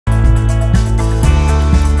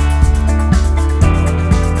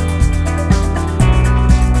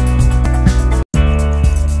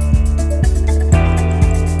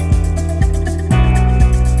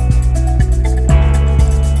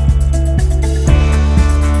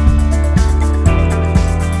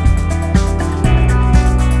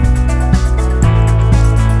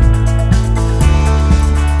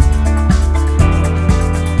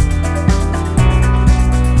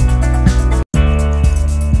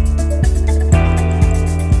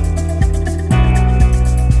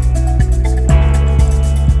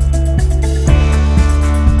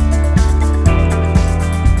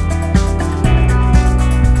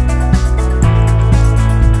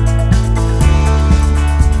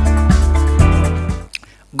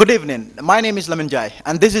Good evening. My name is Laminjai,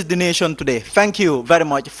 and this is The Nation Today. Thank you very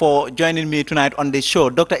much for joining me tonight on this show.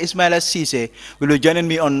 Dr. Ismaila Ceesay will be joining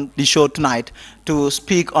me on the show tonight to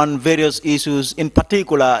speak on various issues, in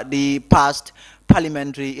particular the past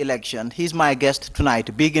parliamentary election. He's my guest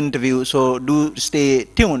tonight. Big interview, so do stay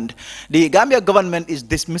tuned. The Gambia government is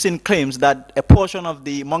dismissing claims that a portion of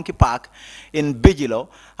the monkey park in Bijilo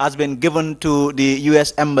has been given to the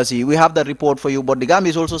U.S. Embassy. We have the report for you, but the Gambia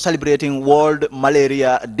is also celebrating World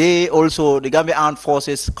Malaria Day. Also, the Gambia Armed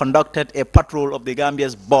Forces conducted a patrol of the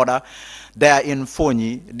Gambia's border there in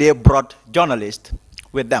Fonyi. They brought journalists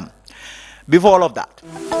with them. Before all of that,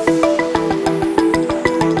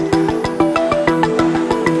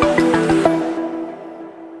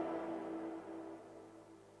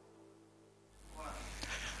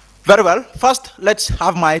 very well. First, let's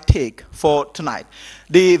have my take for tonight.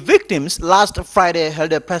 The victims last Friday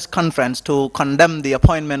held a press conference to condemn the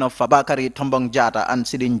appointment of Fabakary Tombong Jatta and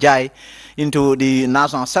Sidin Jai into the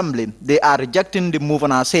National Assembly. They are rejecting the move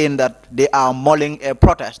and are saying that they are mulling a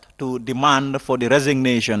protest to demand for the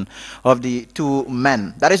resignation of the two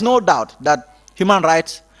men. There is no doubt that human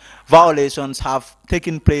rights violations have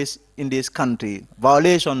taken place in this country,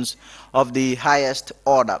 violations of the highest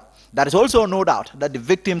order. There is also no doubt that the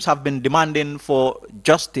victims have been demanding for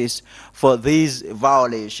justice for these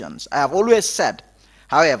violations. I have always said,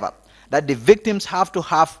 however, that the victims have to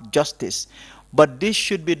have justice, but this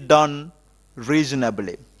should be done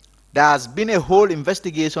reasonably. There has been a whole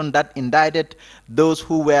investigation that indicted those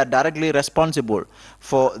who were directly responsible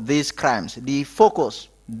for these crimes. The focus,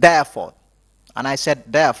 therefore, and I said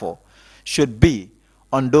therefore, should be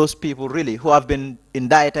on those people really who have been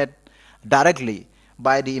indicted directly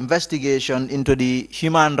by the investigation into the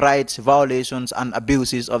human rights violations and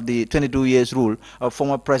abuses of the 22 years rule of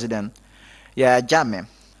former President Jammeh,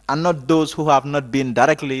 and not those who have not been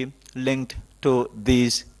directly linked to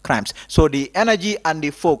these crimes. So the energy and the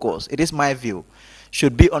focus, it is my view,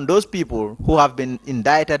 should be on those people who have been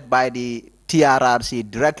indicted by the TRRC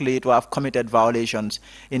directly to have committed violations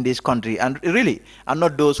in this country, and really, and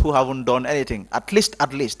not those who haven't done anything, at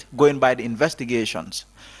least going by the investigations.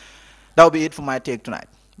 That will be it for my take tonight.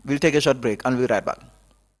 We'll take a short break and we'll be right back.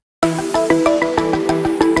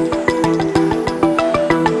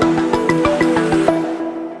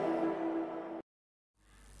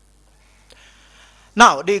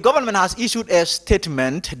 Now, the government has issued a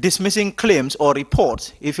statement dismissing claims or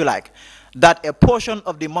reports, if you like, that a portion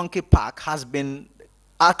of the monkey park has been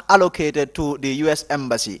allocated to the U.S.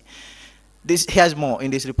 Embassy. Here's more in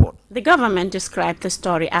this report. The government described the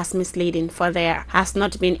story as misleading, for there has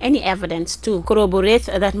not been any evidence to corroborate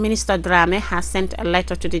that Minister Drame has sent a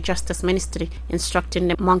letter to the Justice Ministry instructing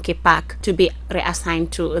the monkey park to be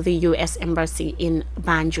reassigned to the U.S. Embassy in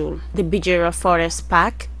Banjul. The Bijiro Forest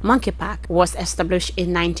Park, Monkey Park, was established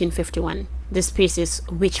in 1951. The species,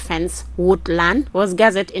 which fence woodland, was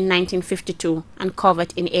gathered in 1952 and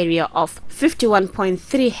covered an area of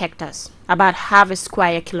 51.3 hectares, about half a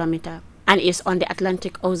square kilometer, and is on the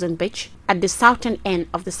Atlantic Ocean Beach at the southern end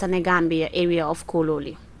of the Senegambia area of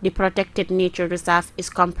Kololi. The protected nature reserve is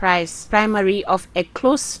comprised primarily of a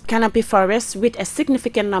close canopy forest with a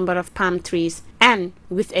significant number of palm trees and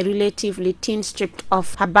with a relatively thin strip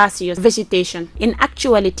of herbaceous vegetation. In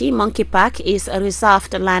actuality, Monkey Park is a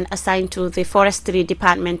reserved land assigned to the Forestry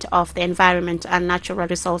Department of the Environment and Natural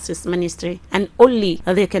Resources Ministry, and only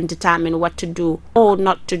they can determine what to do or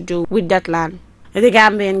not to do with that land. The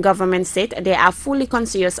Gambian government said they are fully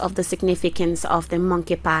conscious of the significance of the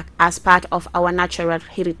monkey park as part of our natural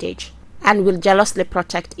heritage and will jealously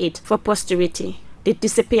protect it for posterity. The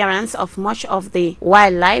disappearance of much of the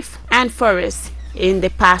wildlife and forests in the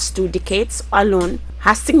past 2 decades alone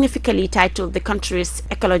has significantly titled the country's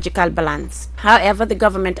ecological balance. However, the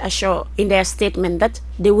government assured in their statement that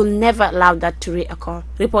they will never allow that to reoccur.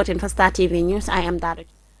 Reporting for Star TV News, I am Darek.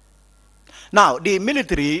 Now, the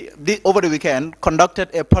military, over the weekend,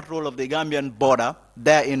 conducted a patrol of the Gambian border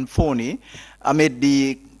there in Foni amid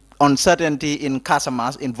the uncertainty in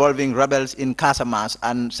Casamas involving rebels in Casamas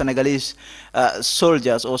and Senegalese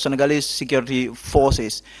soldiers or Senegalese security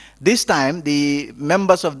forces. This time, the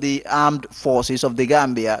members of the armed forces of the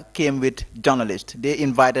Gambia came with journalists. They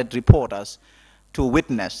invited reporters to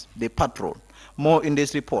witness the patrol. More in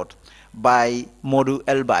this report by Modu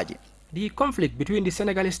Elbaji. The conflict between the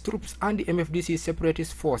Senegalese troops and the MFDC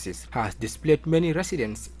separatist forces has displaced many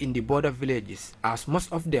residents in the border villages, as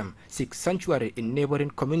most of them seek sanctuary in neighboring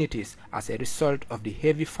communities as a result of the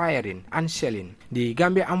heavy firing and shelling. The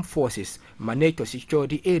Gambia Armed Forces managed to secure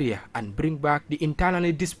the area and bring back the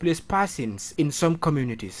internally displaced persons in some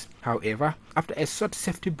communities. However, after a short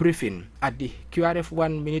safety briefing at the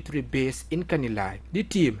QRF-1 military base in Kanilai, the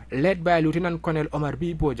team, led by Lieutenant Colonel Omar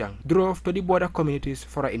B. Bojang, drove to the border communities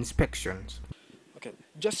for inspections. Okay,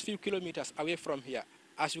 just few kilometers away from here,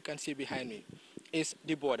 as you can see behind me, is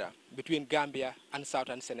the border between Gambia and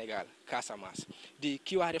southern Senegal, Casamas. The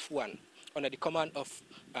QRF-1, under the command of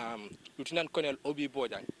Lieutenant Colonel Obi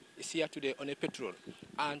Bojang, is here today on a patrol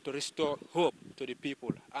and to restore hope to the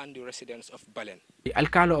people and the residents of Balen. The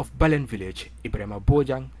Alcalo of Balen village, Ibrahima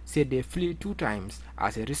Bojang, said they flee 2 times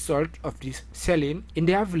as a result of this selling in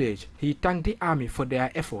their village. He thanked the army for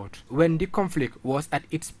their effort when the conflict was at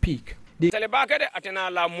its peak. Thanks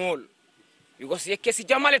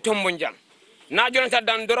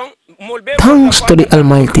to the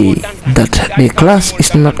Almighty that the clash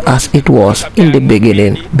is not as it was in the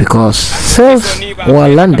beginning, because cells were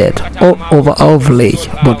landed all over our village.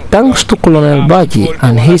 But thanks to Colonel Baji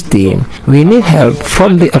and his team, we need help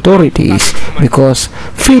from the authorities because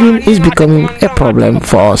feeding is becoming a problem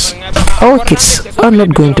for us. Our kids are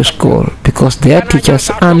not going to school because their teachers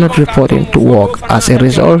are not reporting to work as a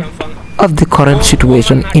result of the current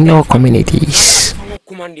situation in our communities.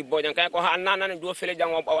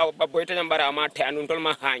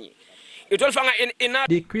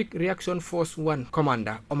 The Quick Reaction Force 1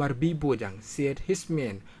 commander Omar B. Bojang said his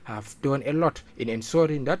men have done a lot in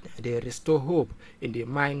ensuring that they restore hope in the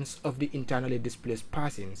minds of the internally displaced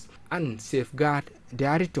persons and safeguard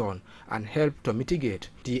their return and help to mitigate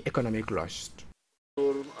the economic loss.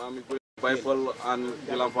 Bible and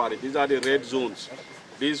Ilafari, these are the red zones.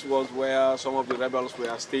 This was where some of the rebels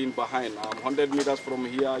were staying behind. 100 meters from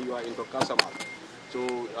here, you are into Casamat. So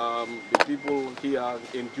the people here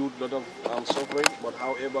endured a lot of suffering, but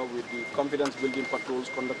however, with the confidence-building patrols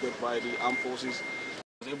conducted by the armed forces,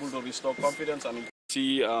 was able to restore confidence, and you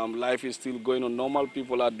see life is still going on normal.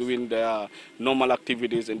 People are doing their normal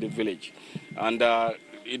activities in the village. And the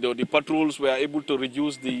patrols were able to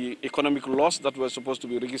reduce the economic loss that was supposed to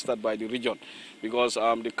be registered by the region, because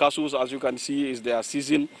the cashews, as you can see, is their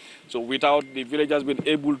season. So without the villagers being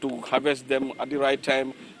able to harvest them at the right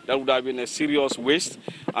time, that would have been a serious waste.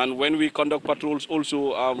 And when we conduct patrols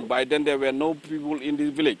also, by then there were no people in the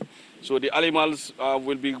village. So the animals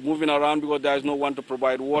will be moving around because there is no one to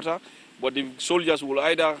provide water. But the soldiers will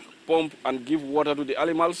either pump and give water to the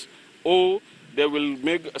animals, or they will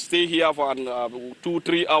stay here for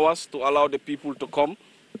 2-3 hours to allow the people to come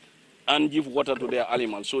and give water to their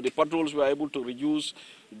animals. So the patrols were able to reduce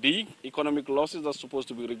the economic losses that's supposed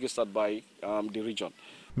to be registered by the region.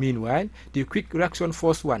 Meanwhile, the Quick Reaction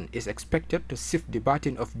Force 1 is expected to shift the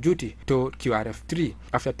baton of duty to QRF-3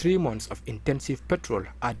 after 3 months of intensive patrol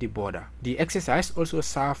at the border. The exercise also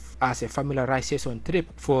served as a familiarization trip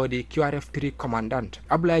for the QRF-3 commandant,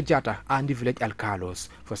 Ablaye Jatta, and the village alcalos.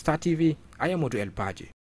 For Star TV, I am Modu El Baji.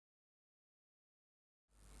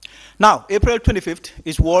 Now, April 25th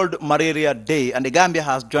is World Malaria Day, and the Gambia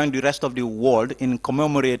has joined the rest of the world in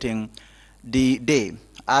commemorating the day,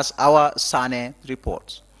 as our Sane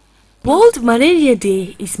reports. World Malaria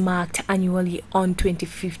Day is marked annually on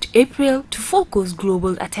 25th April to focus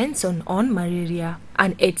global attention on malaria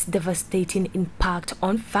and its devastating impact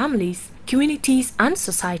on families, communities and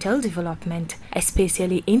societal development,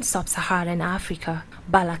 especially in sub-Saharan Africa.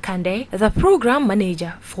 Bala Kande, the program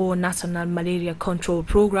manager for National Malaria Control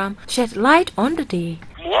Program, shed light on the day.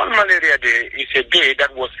 World Malaria Day is a day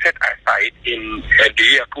that was set aside in the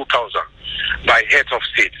year 2000 by heads of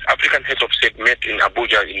states. African heads of state met in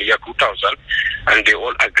Abuja in the year 2000, and they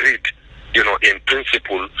all agreed, in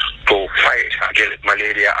principle, to fight against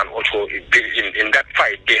malaria, and also in that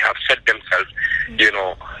fight they have set themselves, a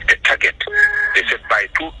target. They said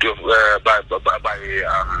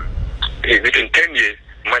within 10 years,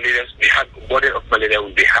 the burden of malaria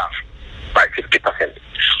will be half by 50%.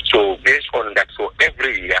 So based on that, so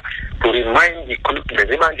every year, to remind the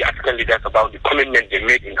African leaders about the commitment they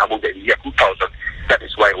made in Abuja in the year 2000, that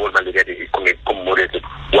is why World Malaria Day is commemorated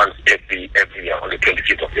once every year on the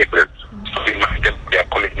 25th of April. To remind them their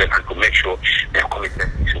commitment and to make sure their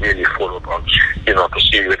commitment is really followed on, to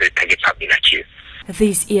see whether the targets have been achieved.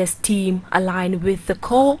 This year's theme aligned with the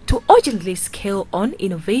call to urgently scale on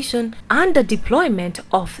innovation and the deployment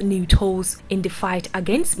of new tools in the fight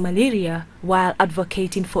against malaria, while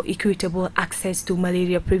advocating for equitable access to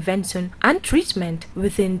malaria prevention and treatment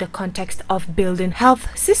within the context of building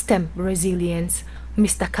health system resilience.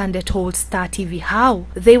 Mr. Kande told Star TV how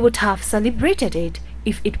they would have celebrated it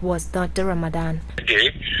if it was not the Ramadan.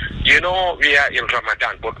 Today, you know, we are in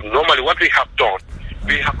Ramadan, but normally what we have done,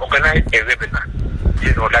 we have organized a webinar.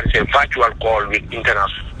 You know, that is a virtual call with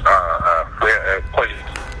international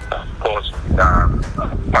colleagues,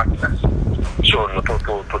 partners. So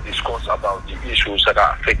to discuss about the issues that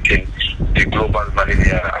are affecting the global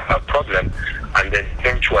malaria problem, and then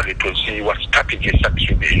eventually to see what strategies that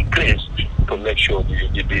should be in place to make sure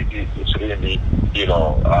it's really, you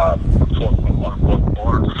know, on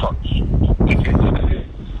all fronts.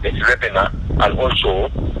 It's webinar, and also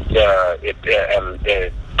a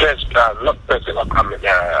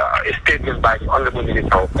statement by the Honorable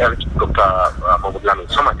Minister of Health, Dr. Mahmoud Lamin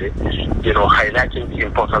Samate, you know, highlighting the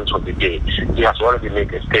importance of the day. He has already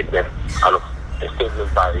made a statement, and a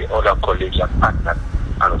statement by other colleagues and partners,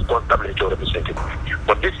 and of course WHO representative.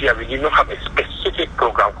 But this year we did not have a specific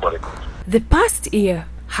program for it. The past year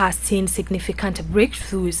has seen significant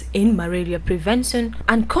breakthroughs in malaria prevention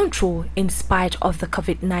and control in spite of the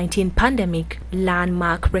COVID-19 pandemic.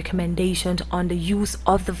 Landmark recommendations on the use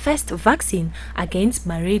of the first vaccine against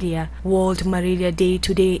malaria. World Malaria Day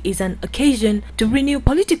today is an occasion to renew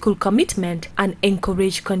political commitment and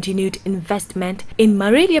encourage continued investment in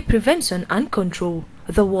malaria prevention and control.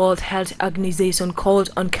 The World Health Organization called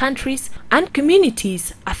on countries and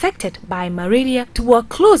communities affected by malaria to work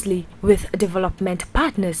closely with development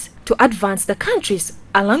partners to advance the countries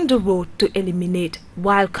along the road to eliminate,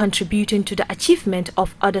 while contributing to the achievement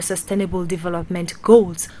of other sustainable development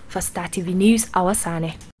goals. For Star TV News,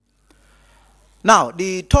 Awasane. Now,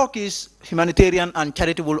 the Turkish humanitarian and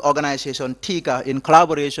charitable organization TICA, in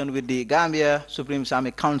collaboration with the Gambia Supreme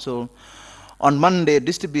Islamic Council, on Monday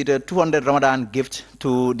distributed 200 Ramadan gifts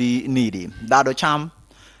to the needy. Dado Cham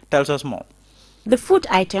tells us more. The food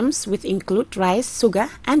items, which include rice, sugar,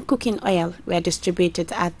 and cooking oil, were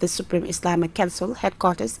distributed at the Supreme Islamic Council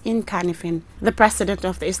headquarters in Kanifing. The president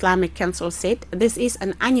of the Islamic Council said this is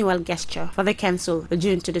an annual gesture for the council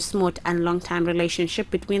due to the smooth and long-time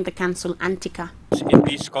relationship between the council and TICA. In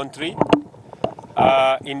this country,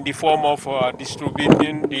 in the form of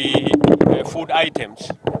distributing the food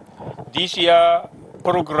items. This year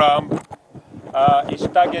program is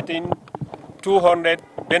targeting 200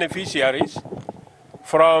 beneficiaries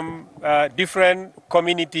from different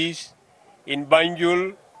communities in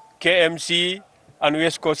Banjul, KMC, and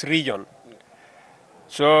West Coast region.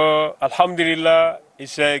 So, Alhamdulillah,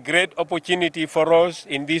 it's a great opportunity for us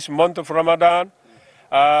in this month of Ramadan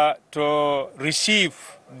to receive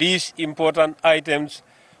these important items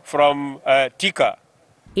from TICA.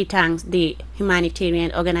 He thanks the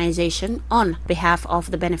humanitarian organization on behalf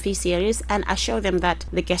of the beneficiaries and assured them that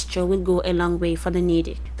the gesture will go a long way for the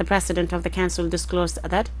needy. The president of the council disclosed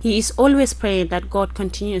that he is always praying that God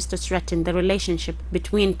continues to strengthen the relationship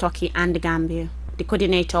between Turkey and the Gambia. The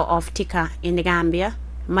coordinator of TICA in the Gambia,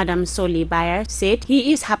 Madam Soli Bayer, said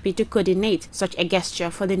he is happy to coordinate such a gesture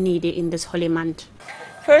for the needy in this holy month.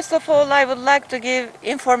 First of all, I would like to give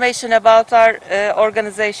information about our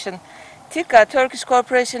organization. TICA, Turkish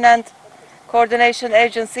Cooperation and Coordination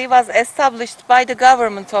Agency, was established by the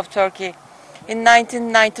government of Turkey in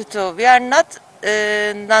 1992. We are not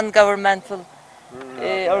a non-governmental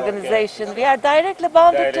organization. We are directly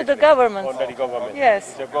bounded to the government.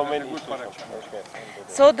 Yes.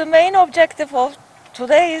 So the main objective of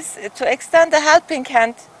today is to extend a helping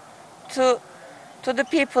hand to the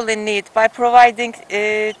people in need by providing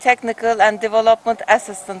technical and development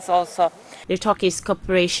assistance also. The Turkish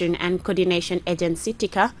Cooperation and Coordination Agency,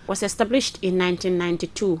 TICA, was established in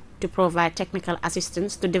 1992 to provide technical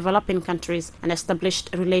assistance to developing countries and established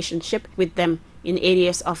a relationship with them in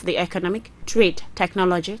areas of the economic, trade,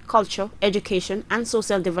 technology, culture, education, and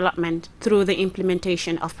social development through the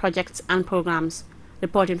implementation of projects and programs.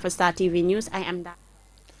 Reporting for Star TV News, I am Da.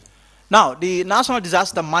 Now, the National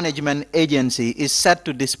Disaster Management Agency is set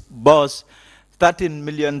to disburse $13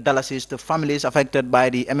 million to families affected by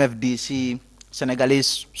the MFDC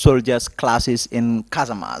Senegalese soldiers' clashes in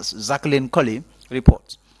Casamance. Jacqueline Colley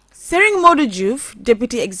reports. Sering Modou Diouf,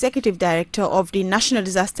 Deputy Executive Director of the National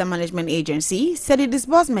Disaster Management Agency, said the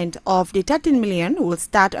disbursement of the $13 million will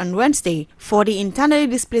start on Wednesday for the internally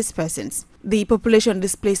displaced persons. The population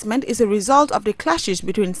displacement is a result of the clashes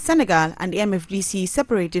between Senegal and the MFDC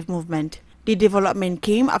separative movement. The development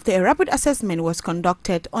came after a rapid assessment was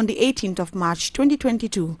conducted on the 18th of March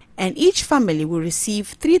 2022, and each family will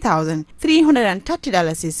receive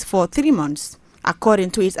 $3,330 for 3 months. According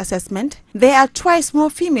to its assessment, there are twice more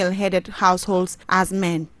female-headed households as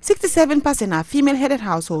men. 67% are female-headed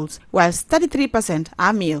households, whilst 33%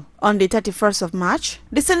 are male. On the 31st of March,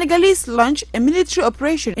 the Senegalese launched a military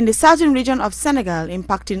operation in the southern region of Senegal,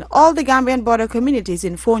 impacting all the Gambian border communities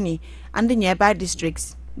in Foni and the nearby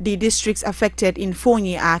districts. The districts affected in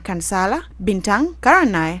Foni are Kansala, Bintang,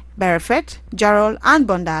 Karanai, Berefet, Jarol and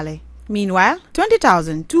Bondale. Meanwhile,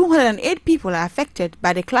 20,208 people are affected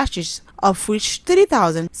by the clashes, of which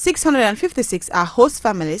 30,656 are host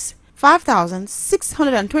families,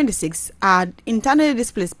 5,626 are internally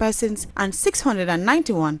displaced persons, and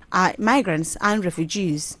 691 are migrants and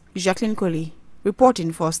refugees. Jacqueline Coley,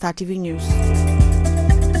 reporting for Star TV News.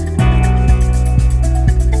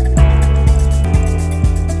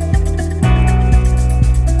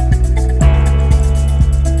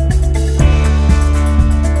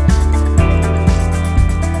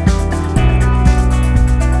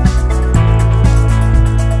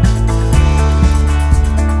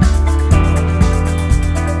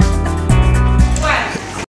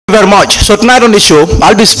 Very much. So tonight on the show,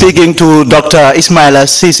 I'll be speaking to Dr. Ismaila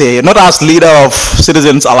Ceesay, not as leader of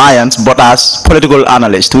Citizens Alliance, but as political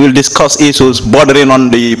analyst. We will discuss issues bordering on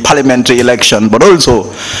the parliamentary election, but also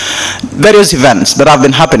various events that have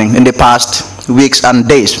been happening in the past weeks and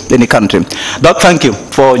days in the country. Doc, thank you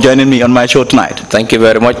for joining me on my show tonight. Thank you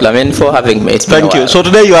very much, Lamin, for having me. Thank you. So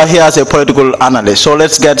today you are here as a political analyst. So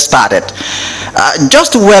let's get started.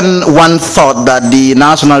 Just when one thought that the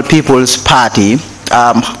National People's Party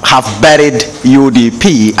have buried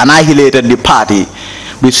UDP, annihilated the party,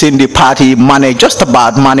 we've seen the party just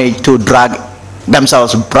about manage to drag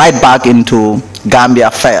themselves right back into Gambia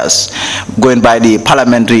affairs, going by the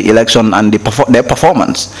parliamentary election and their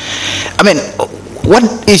performance. I mean, what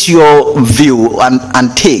is your view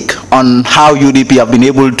and take on how UDP have been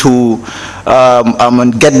able to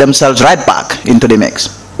get themselves right back into the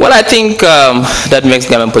mix? Well, I think that makes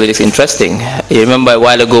Gambian politics interesting. You remember a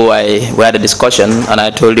while ago we had a discussion, and I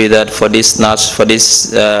told you that for this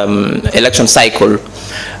election cycle,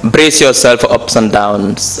 brace yourself for ups and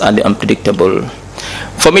downs and the unpredictable.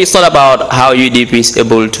 For me, it's not about how UDP is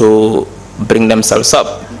able to bring themselves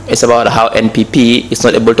up. It's about how NPP is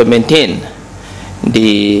not able to maintain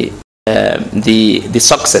the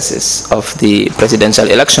successes of the presidential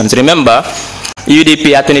elections. Remember,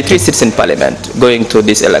 UDP had 23 seats in parliament going to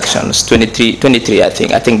these elections, 23 I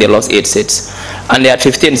think. I think they lost 8 seats, and they had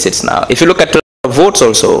 15 seats now. If you look at the votes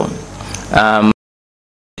also,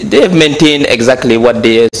 they have maintained exactly what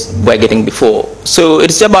they were getting before. So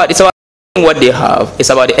it's about what they have. It's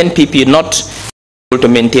about the NPP not able to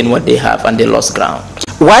maintain what they have, and they lost ground.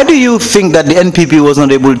 Why do you think that the NPP was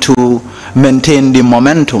not able to maintain the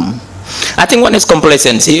momentum? I think one is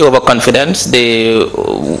complacency, overconfidence. They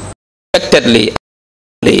expectedly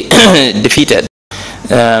defeated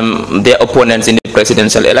their opponents in the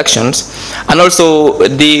presidential elections, and also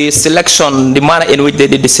the selection, the manner in which they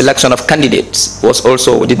did the selection of candidates was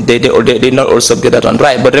also, they did not also get that on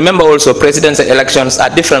right. But remember also, presidential elections are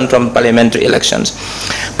different from parliamentary elections.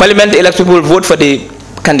 Parliamentary elections, people vote for the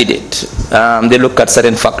candidate. They look at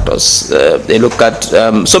certain factors. They look at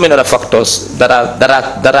so many other factors that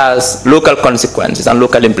are local consequences and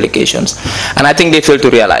local implications. And I think they fail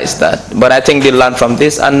to realize that. But I think they'll learn from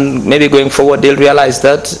this, and maybe going forward they'll realize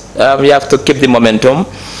that you have to keep the momentum.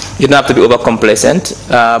 You don't have to be over complacent,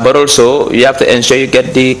 but also you have to ensure you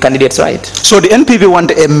get the candidates right. So the NPP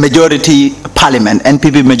want a majority parliament,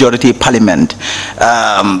 NPP majority parliament.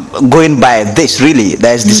 Going by this, really,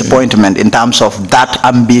 there is disappointment in terms of that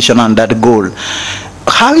ambition and that goal.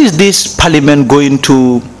 How is this parliament going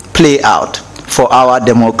to play out for our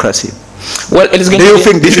democracy? Well, it is going Do you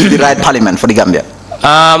think this is the right parliament for the Gambia?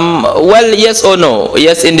 Well, yes or no.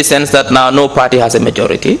 Yes, in the sense that now no party has a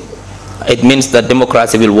majority. It means that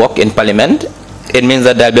democracy will work in parliament. It means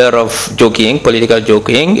that there will be a lot of joking, political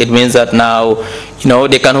joking. It means that now,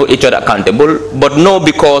 they can hold each other accountable. But no,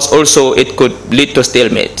 because also it could lead to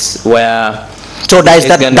stalemates where... So there is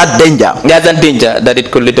that danger? There's that danger that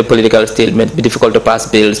it could lead to political stalemate, be difficult to pass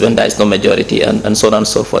bills when there is no majority, and so on and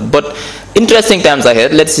so forth. But interesting times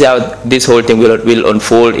ahead. Let's see how this whole thing will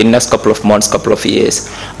unfold in the next couple of months, couple of years.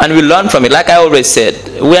 And we'll learn from it. Like I always said,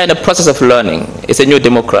 we are in a process of learning. It's a new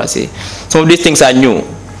democracy. Some of these things are new.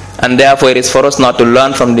 And therefore, it is for us now to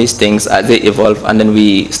learn from these things as they evolve, and then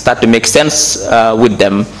we start to make sense with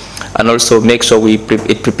them, and also make sure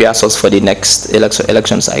it prepares us for the next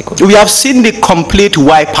election cycle. We have seen the complete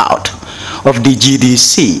wipeout of the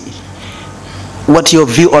GDC. What's your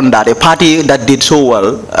view on that? A party that did so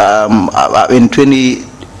well in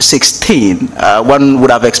 2016, one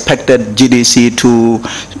would have expected GDC to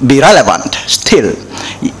be relevant still.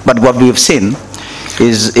 But what we've seen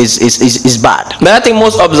is bad. But I think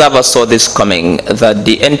most observers saw this coming, that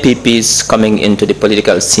the NPPs coming into the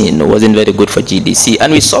political scene wasn't very good for GDC,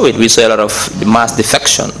 and we saw it. We saw a lot of the mass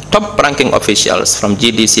defection. Top-ranking officials from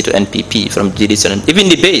GDC to NPP, from GDC to even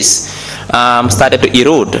the base started to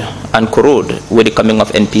erode and corrode with the coming of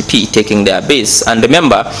NPP taking their base. And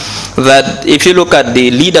remember that if you look at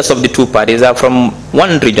the leaders of the two parties, they are from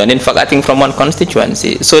one region, in fact I think from one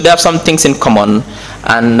constituency, so they have some things in common,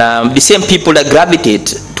 and the same people that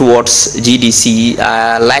gravitate towards GDC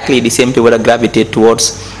are likely the same people that gravitate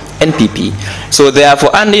towards NPP. So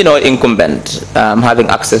therefore, and incumbent, having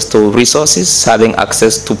access to resources, having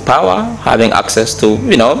access to power, having access to,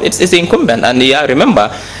 it's the incumbent. And remember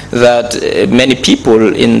that many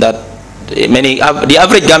people in that, the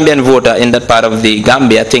average Gambian voter in that part of the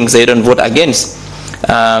Gambia thinks they don't vote against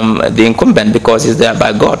the incumbent because he's there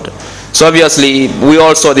by God. So obviously, we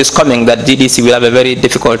all saw this coming, that GDC will have a very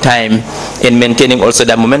difficult time in maintaining also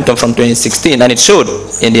their momentum from 2016, and it showed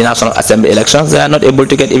in the National Assembly elections. They are not able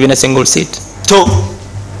to get even a single seat. So,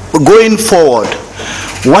 going forward,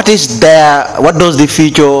 what does the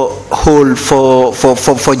future hold for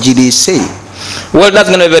GDC? Well, that's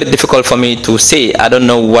going to be very difficult for me to say. I don't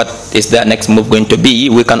know what is their next move going to be.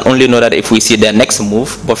 We can only know that if we see their next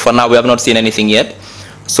move, but for now we have not seen anything yet.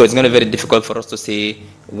 So it's going to be very difficult for us to say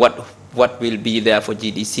what will be there for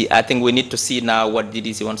GDC. I think we need to see now what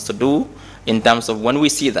GDC wants to do. In terms of when we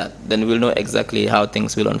see that, then we'll know exactly how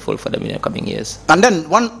things will unfold for them in the coming years. And then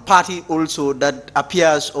one party also that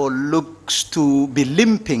appears or looks to be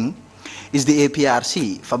limping is the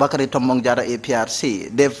APRC. Fabakary Tombong Jata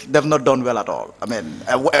APRC. They've not done well at all. I mean,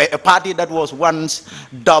 a party that was once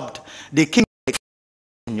dubbed the king.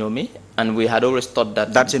 And we had always thought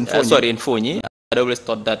that. That's in Fonyi. In Fonyi. I had always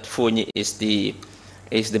thought that Fonyi is the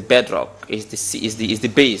bedrock, is the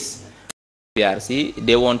base. PRC,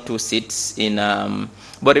 they want 2 seats in.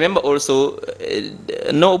 But remember also,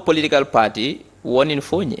 no political party won in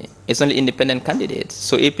Fonyi. It's only independent candidates.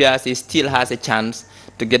 So APRC still has a chance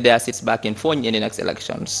to get their seats back in Fonyi in the next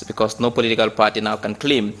elections, because no political party now can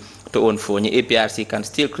claim to own Fonyi. APRC can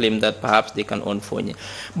still claim that perhaps they can own Fonyi.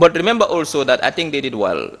 But remember also that I think they did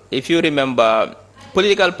well. If you remember,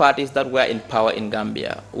 political parties that were in power in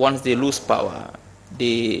Gambia, once they lose power,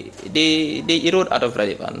 they erode out of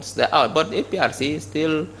relevance. They're out. But APRC is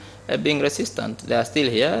still being resistant. They are still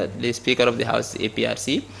here. The Speaker of the House is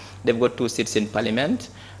APRC. They've got 2 seats in Parliament.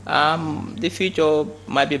 The future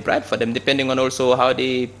might be bright for them, depending on also how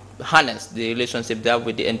they harness the relationship they have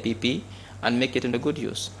with the NPP and make it into good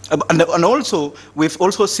use. And also, we've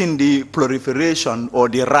also seen the proliferation or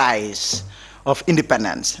the rise of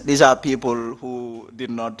independence. These are people who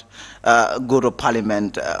did not go to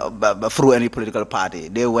parliament through any political party.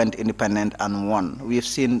 They went independent and won. We've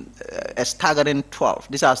seen a staggering 12.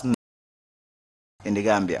 These are in the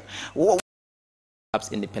Gambia.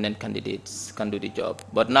 Perhaps independent candidates can do the job,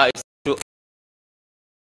 but now it's to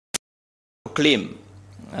claim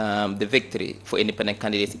the victory for independent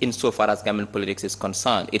candidates insofar as Gambian politics is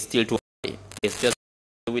concerned. It's still too high. It's just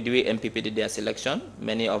with the way MPP did their selection,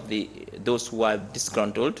 many of those who are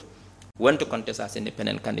disgruntled went to contest as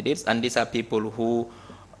independent candidates, and these are people who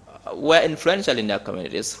were influential in their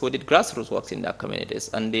communities, who did grassroots works in their communities,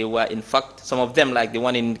 and they were, in fact, some of them, like the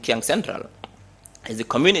one in Kiang Central, is the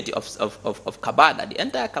community of Kabada. The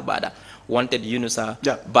entire Kabada wanted Yunusa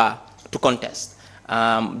Ba to contest.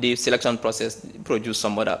 The selection process produced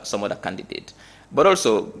some other candidate. But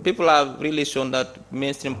also, people have really shown that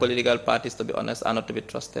mainstream political parties, to be honest, are not to be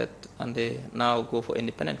trusted, and they now go for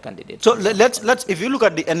independent candidates. So let's if you look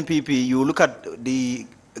at the NPP, you look at the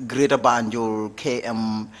Greater Banjul,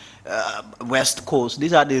 KM, West Coast.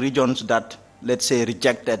 These are the regions that, let's say,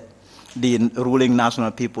 rejected the ruling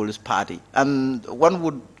National People's Party, and one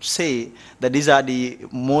would say that these are the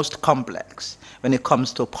most complex when it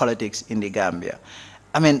comes to politics in the Gambia.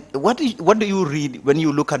 I mean, what do you read when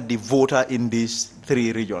you look at the voter in these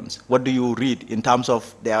 3 regions? What do you read in terms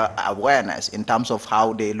of their awareness, in terms of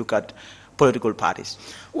how they look at political parties?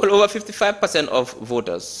 Well, over 55% of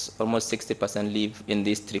voters, almost 60%, live in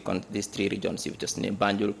these three regions you've just named,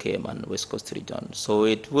 Banjul, KM, and West Coast region. So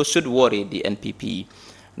it should worry the NPP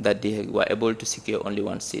that they were able to secure only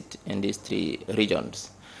 1 seat in these 3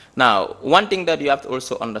 regions. Now, one thing that you have to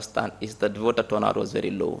also understand is that voter turnout was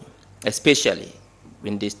very low, especially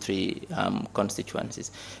in these 3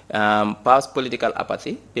 constituencies. Past political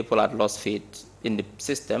apathy, people had lost faith in the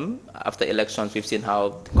system. After elections, we've seen how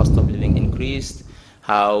the cost of living increased,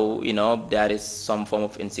 how there is some form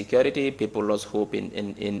of insecurity. People lost hope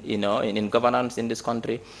in governance in this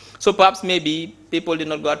country. So perhaps maybe people did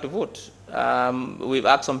not go out to vote. We've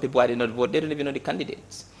asked some people why they did not vote. They don't even know the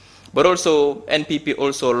candidates. But also, NPP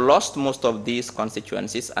also lost most of these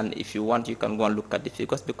constituencies, and if you want, you can go and look at the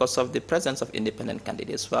figures because of the presence of independent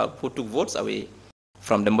candidates who took votes away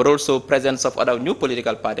from them, but also presence of other new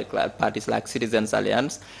political parties like Citizens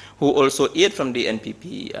Alliance, who also aid from the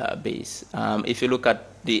NPP base. If you look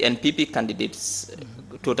at the NPP candidates'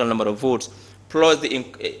 total number of votes, plus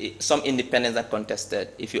some independents that contested,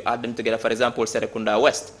 if you add them together, for example, Serekunda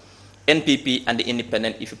West, NPP and the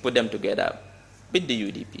independent, if you put them together, beat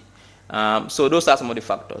the UDP. So those are some of the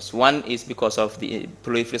factors. One is because of the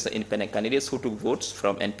proliferation of independent candidates who took votes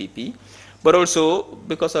from NPP, but also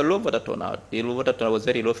because of low voter turnout. The low voter turnout was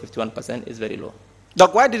very low, 51% is very low.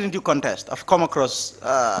 Doc, why didn't you contest? I've come across,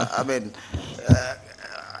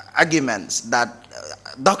 arguments that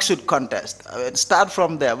Doc should contest. Start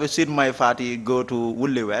from there. We've seen my party go to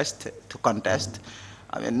Woodley West to contest.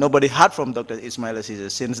 Nobody heard from Dr. Ismaila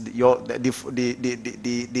Ceesay since the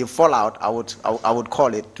fallout, I would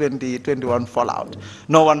call it, 2021 fallout.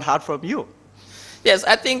 No one heard from you. Yes,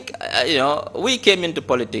 I think, we came into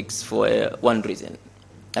politics for one reason.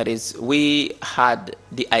 That is, we had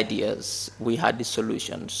the ideas, we had the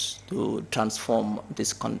solutions to transform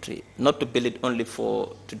this country, not to build it only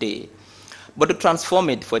for today, but to transform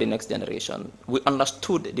it for the next generation. We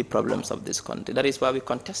understood the problems of this country. That is why we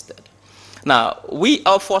contested. Now,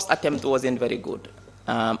 our first attempt wasn't very good.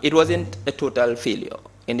 It wasn't a total failure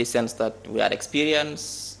in the sense that we had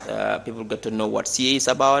experience, people get to know what CA is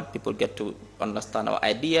about, people get to understand our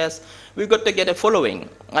ideas, we got to get a following,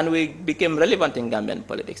 and we became relevant in Gambian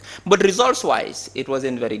politics. But results-wise, it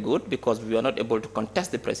wasn't very good because we were not able to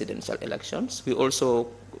contest the presidential elections. We also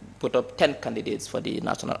put up 10 candidates for the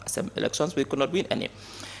National Assembly elections. We could not win any.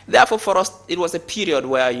 Therefore, for us, it was a period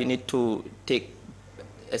where you need to take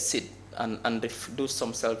a seat and do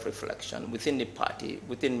some self-reflection within the party,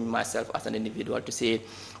 within myself as an individual, to say,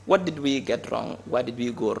 what did we get wrong? Why did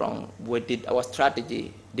we go wrong? What did our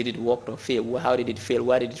strategy, did it work or fail? How did it fail?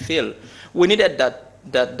 Why did it fail? We needed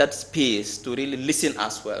that space to really listen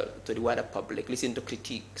as well to the wider public, listen to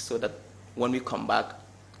critique, so that when we come back,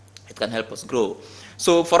 it can help us grow.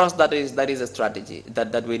 So for us, that is a strategy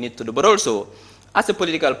that we need to do. But also, as a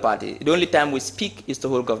political party, the only time we speak is to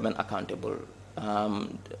hold government accountable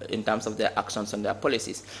in terms of their actions and their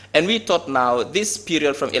policies. And we thought now, this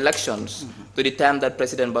period from elections to the time that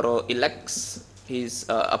President Barrow appoints his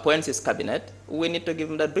cabinet, we need to give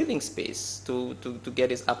him that breathing space to get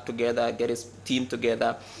his act together, get his team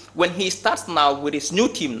together. When he starts now with his new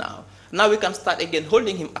team now we can start again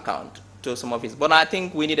holding him account to some of his. But I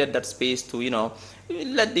think we needed that space to, he's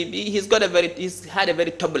had a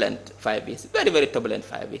very turbulent 5 years, very, very turbulent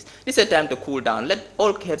 5 years. This is a time to cool down. Let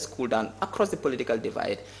all heads cool down across the political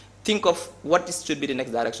divide. Think of what should be the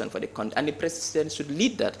next direction for the country. And the president should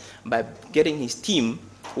lead that by getting his team.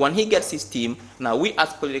 When he gets his team, now we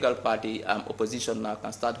as political party opposition now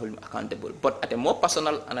can start holding him accountable. But at a more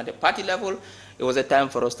personal and at a party level, it was a time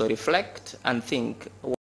for us to reflect and think,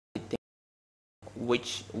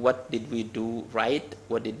 what did we do right?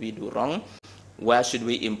 What did we do wrong? Where should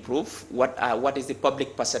we improve? What is the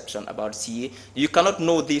public perception about CA? You cannot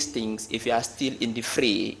know these things if you are still in the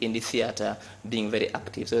fray, in the theater, being very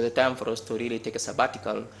active. So it's a time for us to really take a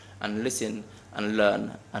sabbatical and listen and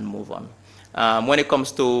learn and move on. When it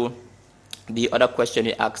comes to the other question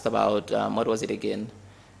you asked about, what was it again?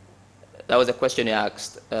 That was a question you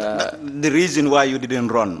asked. The reason why you didn't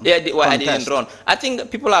run. Yeah, why I didn't run. I think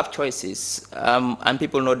people have choices, and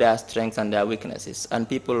people know their strengths and their weaknesses, and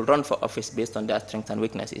people run for office based on their strengths and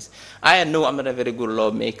weaknesses. I know I'm not a very good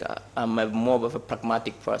lawmaker. I'm more of a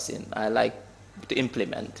pragmatic person. I like to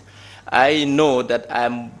implement. I know that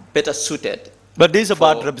I'm better suited. But this is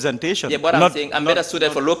about representation. Yeah, but I'm saying I'm better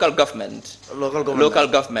suited for local government. Local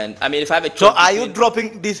government. I mean, if I have a choice. So are you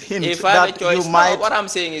dropping this hint if I have that a choice, you might? No, what I'm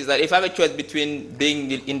saying is that if I have a choice between being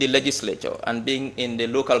in the legislature and being in the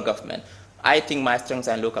local government, I think my strengths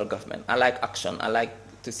are in local government. I like action. I like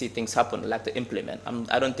to see things happen. I like to implement.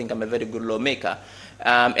 I don't think I'm a very good lawmaker,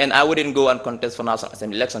 and I wouldn't go and contest for National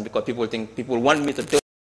Assembly election because people want me to do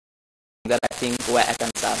that. I think where I can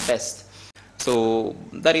serve best. So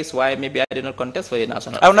that is why maybe I did not contest for the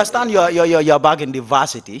National Assembly. I understand you're back in the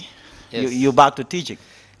varsity. Yes. You're back to teaching.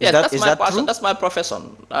 Yes, that's my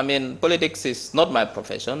profession. I mean, politics is not my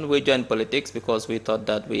profession. We joined politics because we thought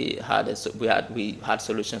that we had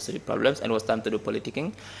solutions to the problems and it was time to do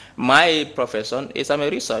politicking. My profession is I'm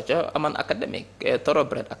a researcher. I'm an academic, a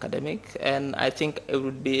thoroughbred academic, and I think it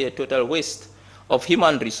would be a total waste of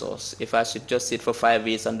human resource if I should just sit for 5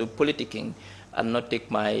 years and do politicking and not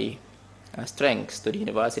take my strengths to the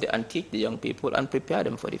university and teach the young people and prepare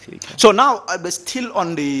them for the future. So now, still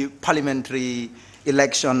on the parliamentary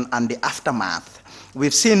election and the aftermath,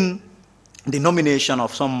 we've seen the nomination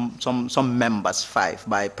of some members, 5,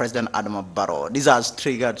 by President Adama Barrow. This has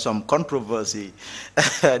triggered some controversy.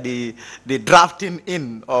 the drafting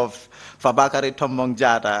in of Fabakary Tombong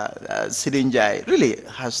Jatta, Sidin Jai, really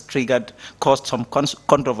has caused some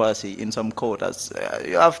controversy in some quarters.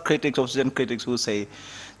 You have critics, opposition critics, who say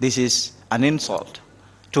this is an insult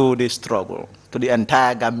to the struggle, to the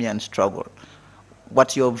entire Gambian struggle.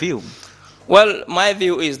 What's your view? Well, my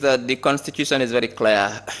view is that the Constitution is very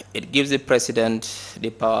clear. It gives the President the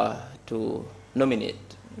power to nominate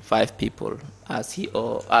 5 people as he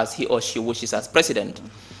or she wishes as President.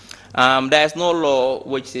 There is no law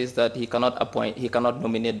which says that he cannot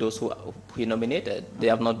nominate those who he nominated. They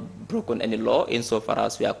have not broken any law insofar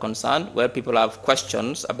as we are concerned, where people have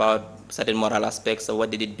questions about certain moral aspects of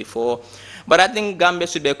what they did before. But I think Gambia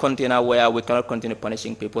should be a container where we cannot continue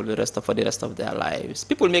punishing people for the rest of their lives.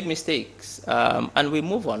 People make mistakes, and we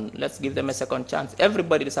move on. Let's give them a second chance.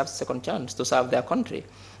 Everybody deserves a second chance to serve their country.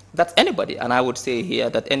 That's anybody, and I would say here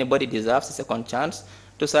that anybody deserves a second chance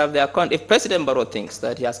to serve their country. If President Barrow thinks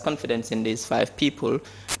that he has confidence in these 5 people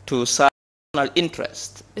to serve national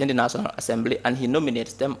interest in the National Assembly, and he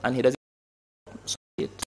nominates them, and he doesn't it.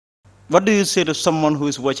 What do you say to someone who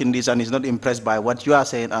is watching this and is not impressed by what you are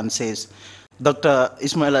saying and says, Dr.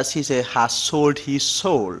 Ismaila Ceesay has sold his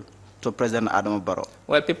soul to President Adama Barrow?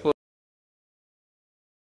 Well, people,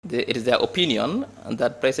 it is their opinion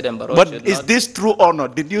that President Barrow But should is not... this true or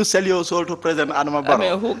not? Did you sell your soul to President Adama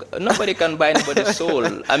Barrow? I mean, nobody can buy anybody's soul.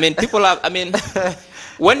 I mean, people have, I mean,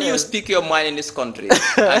 when you speak your mind in this country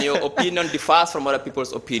and your opinion differs from other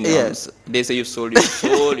people's opinions, yes, they say you sold your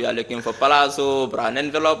soul, you are looking for palazzo, brown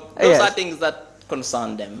envelope. Those are things that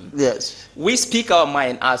concern them. Yes. We speak our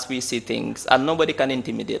mind as we see things, and nobody can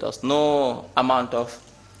intimidate us. No amount of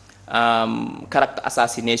character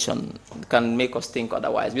assassination can make us think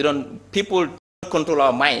otherwise. People don't control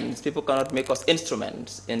our minds. People cannot make us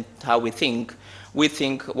instruments in how we think. We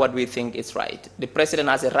think what we think is right. The president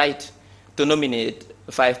has a right to nominate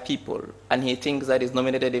 5 people, and he thinks that he's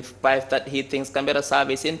nominated 5 that he thinks can better serve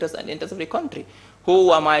his interests and the interests of the country.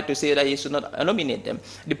 Who am I to say that he should not nominate them?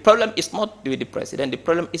 The problem is not with the president. The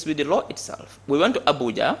problem is with the law itself. We went to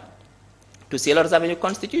Abuja to see a new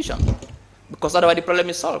constitution, because otherwise the problem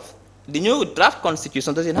is solved. The new draft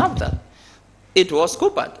constitution doesn't have that. It was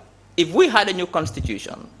scuppered. If we had a new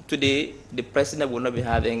constitution, today the president would not be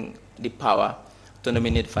having the power to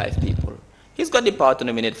nominate 5 people. He's got the power to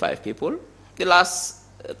nominate 5 people. The last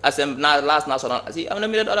national, he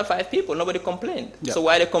nominated other 5 people. Nobody complained. Yeah. So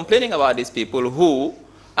why are they complaining about these people who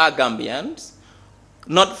are Gambians,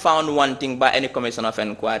 not found wanting by any commission of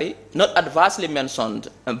inquiry, not adversely mentioned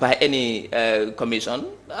by any commission,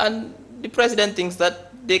 and the president thinks that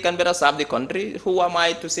they can better serve the country? Who am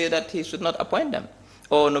I to say that he should not appoint them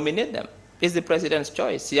or nominate them? It's the president's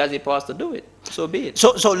choice. He has the powers to do it. So be it.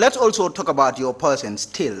 So let's also talk about your person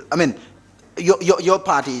still. I mean, your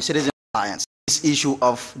party, Citizen Alliance, this issue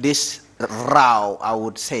of this row, I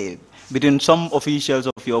would say, between some officials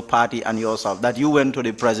of your party and yourself, that you went to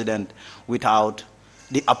the president without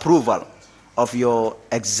the approval of your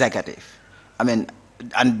executive. I mean,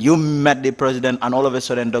 and you met the president, and all of a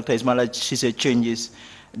sudden Dr. Ismaila Ceesay changes.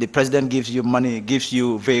 The president gives you money, gives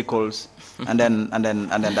you vehicles, and then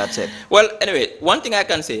that's it. Well, anyway, one thing I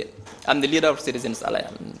can say, I'm the leader of Citizens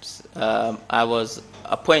Alliance. I was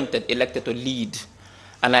elected to lead,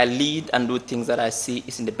 and I lead and do things that I see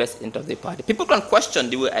is in the best interest of the party. People can question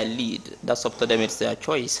the way I lead. That's up to them. It's their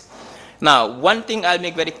choice. Now, one thing I'll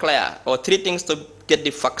make very clear, or 3 things to get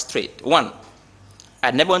the facts straight. 1,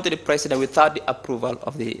 I never went to the president without the approval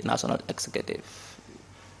of the national executive.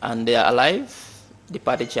 And they are alive. The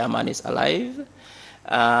party chairman is alive.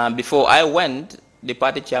 Before I went, the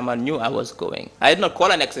party chairman knew I was going. I did not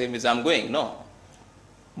call an executive and say, I'm going, no.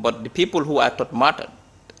 But the people who I thought mattered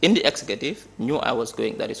in the executive knew I was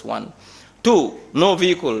going. That is 1. 2, no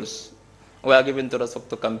vehicles were given to us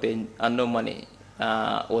to campaign, and no money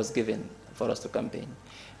was given for us to campaign.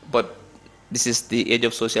 But this is the age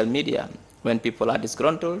of social media. When people are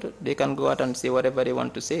disgruntled, they can go out and say whatever they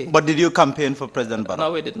want to say. But did you campaign for President Barrow?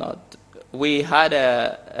 No, we did not. We had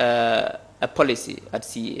a policy at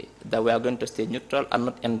CA that we are going to stay neutral and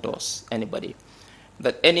not endorse anybody.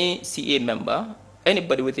 That any CA member,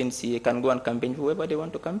 anybody within CA can go and campaign for whoever they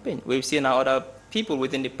want to campaign. We've seen how other people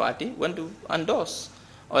within the party want to endorse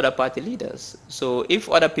other party leaders. So if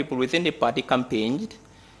other people within the party campaigned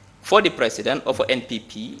for the president or for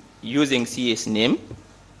NPP using CA's name,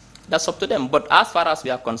 that's up to them. But as far as we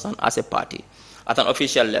are concerned as a party, at an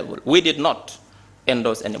official level, we did not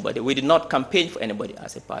endorse anybody. We did not campaign for anybody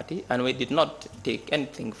as a party, and we did not take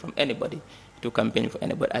anything from anybody to campaign for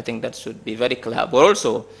anybody. I think that should be very clear. But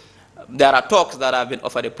also, there are talks that have been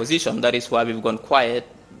offered a position. That is why we've gone quiet,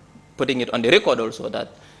 putting it on the record also that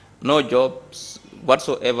no jobs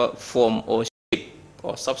whatsoever form or shape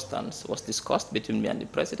or substance was discussed between me and the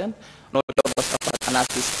president. No job was offered. And as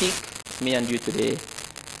we speak, me and you today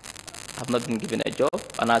have not been given a job.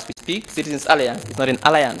 And as we speak, Citizens Alliance is not in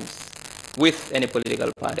alliance with any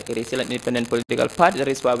political party. It is still an independent political party. That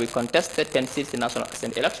is why we contested 10 seats in National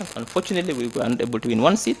Assembly elections. Unfortunately, we were unable to win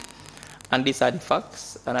one seat. And these are the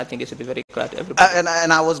facts, and I think it should be very clear to everybody.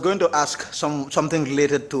 And I was going to ask something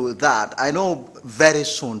related to that. I know very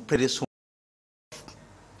soon, pretty soon,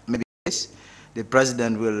 maybe the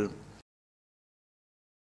president will.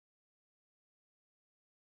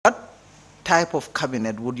 What type of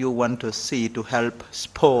cabinet would you want to see to help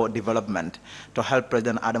spur development, to help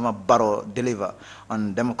President Adama Barrow deliver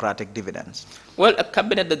on democratic dividends? Well, a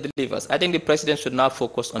cabinet that delivers. I think the president should now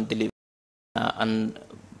focus on delivery and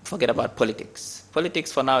forget about politics.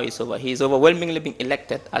 Politics for now is over. He is overwhelmingly being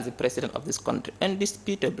elected as the president of this country,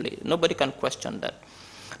 indisputably. Nobody can question that.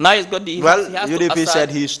 Now he's got the... Well, UDP said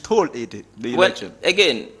he stole the election. Well,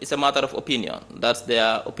 again, it's a matter of opinion. That's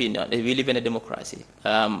their opinion. We live in a democracy.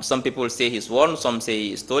 Some people say he's won, some say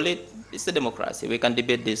he stole it. It's a democracy. We can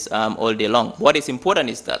debate this all day long. What is important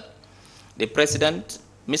is that the president,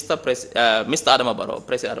 Mr. Adama Barrow,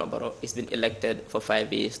 President Adama Barrow, has been elected for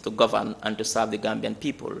 5 years to govern and to serve the Gambian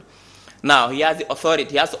people. Now, he has the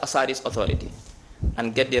authority, he has to assert his authority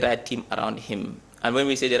and get the right team around him. And when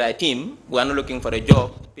we say the right team, we are not looking for a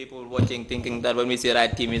job. People watching thinking that when we say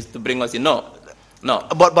right team is to bring us in. No. No.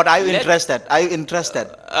 But are you interested? Are you interested?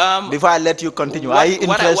 Before I let you continue, are you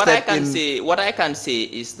interested what I can say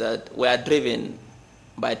is that we are driven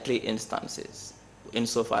by 3 instances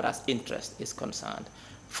insofar as interest is concerned.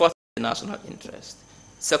 First, the national interest.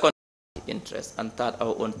 Second, interest. And third,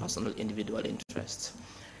 our own personal individual interests.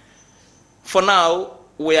 For now,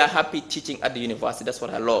 we are happy teaching at the university. That's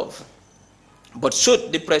what I love. But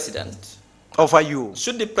should the president offer you?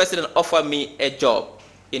 Should the president offer me a job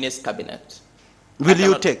in his cabinet? Will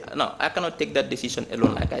you take? No, I cannot take that decision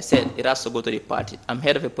alone. Like I said, it has to go to the party. I'm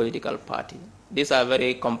head of a political party. These are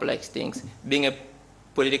very complex things. Being a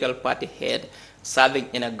political party head, serving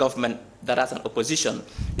in a government that has an opposition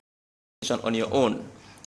on your own.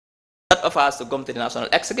 That offer has to come to the national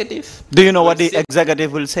executive. Do you know what the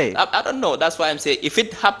executive will say? I don't know. That's why I'm saying if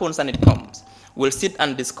it happens and it comes, we'll sit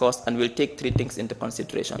and discuss and we'll take 3 things into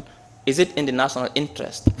consideration. Is it in the national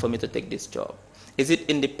interest for me to take this job? Is it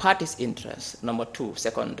in the party's interest? Number 2,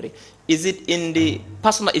 secondary. Is it in the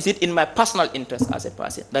personal? Is it in my personal interest as a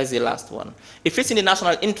person? That is the last one. If it's in the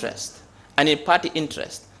national interest and in party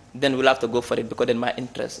interest, then we'll have to go for it because then my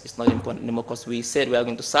interest is not important anymore because we said we are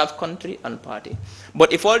going to serve country and party.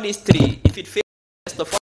 But if all these 3, if it fails, the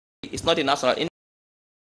first it's not in national interest,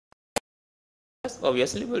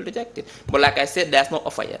 obviously we'll reject it. But like I said, there's no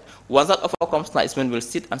offer yet. Once that offer comes now, it's when we'll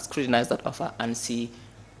sit and scrutinize that offer and see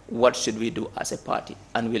what should we do as a party,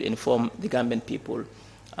 and we'll inform the Gambian people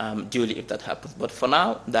duly if that happens. But for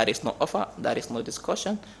now, there is no offer, there is no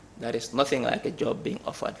discussion, there is nothing like a job being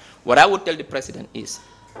offered. What I would tell the president is,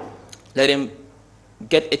 let him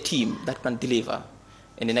get a team that can deliver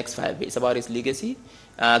in the next 5 years. It's about his legacy.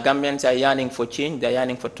 Gambians are yearning for change, they're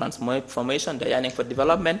yearning for transformation, they're yearning for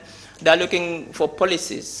development. They're looking for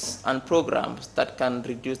policies and programs that can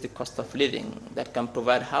reduce the cost of living, that can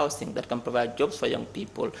provide housing, that can provide jobs for young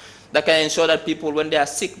people, that can ensure that people, when they are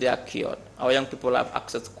sick, they are cured. Our young people have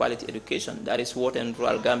access to quality education. There is water in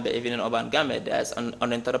rural Gambia, even in urban Gambia, there's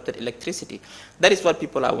uninterrupted electricity. That is what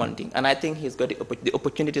people are wanting. And I think he's got the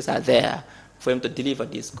opportunities are there for him to deliver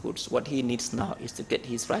these goods. What he needs now is to get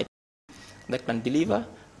his right that can deliver,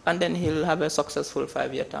 and then he'll have a successful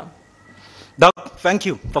 5-year term. Doc, thank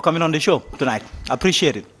you for coming on the show tonight. I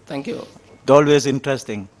appreciate it. Thank you. It's always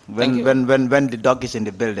interesting when the doc is in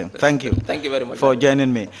the building. Thank you. Thank you very much for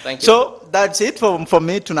joining me. Thank you. So that's it for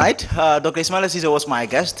me tonight. Dr. Ismaila Ceesay was my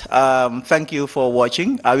guest. Thank you for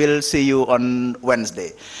watching. I will see you on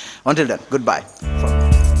Wednesday. Until then, goodbye.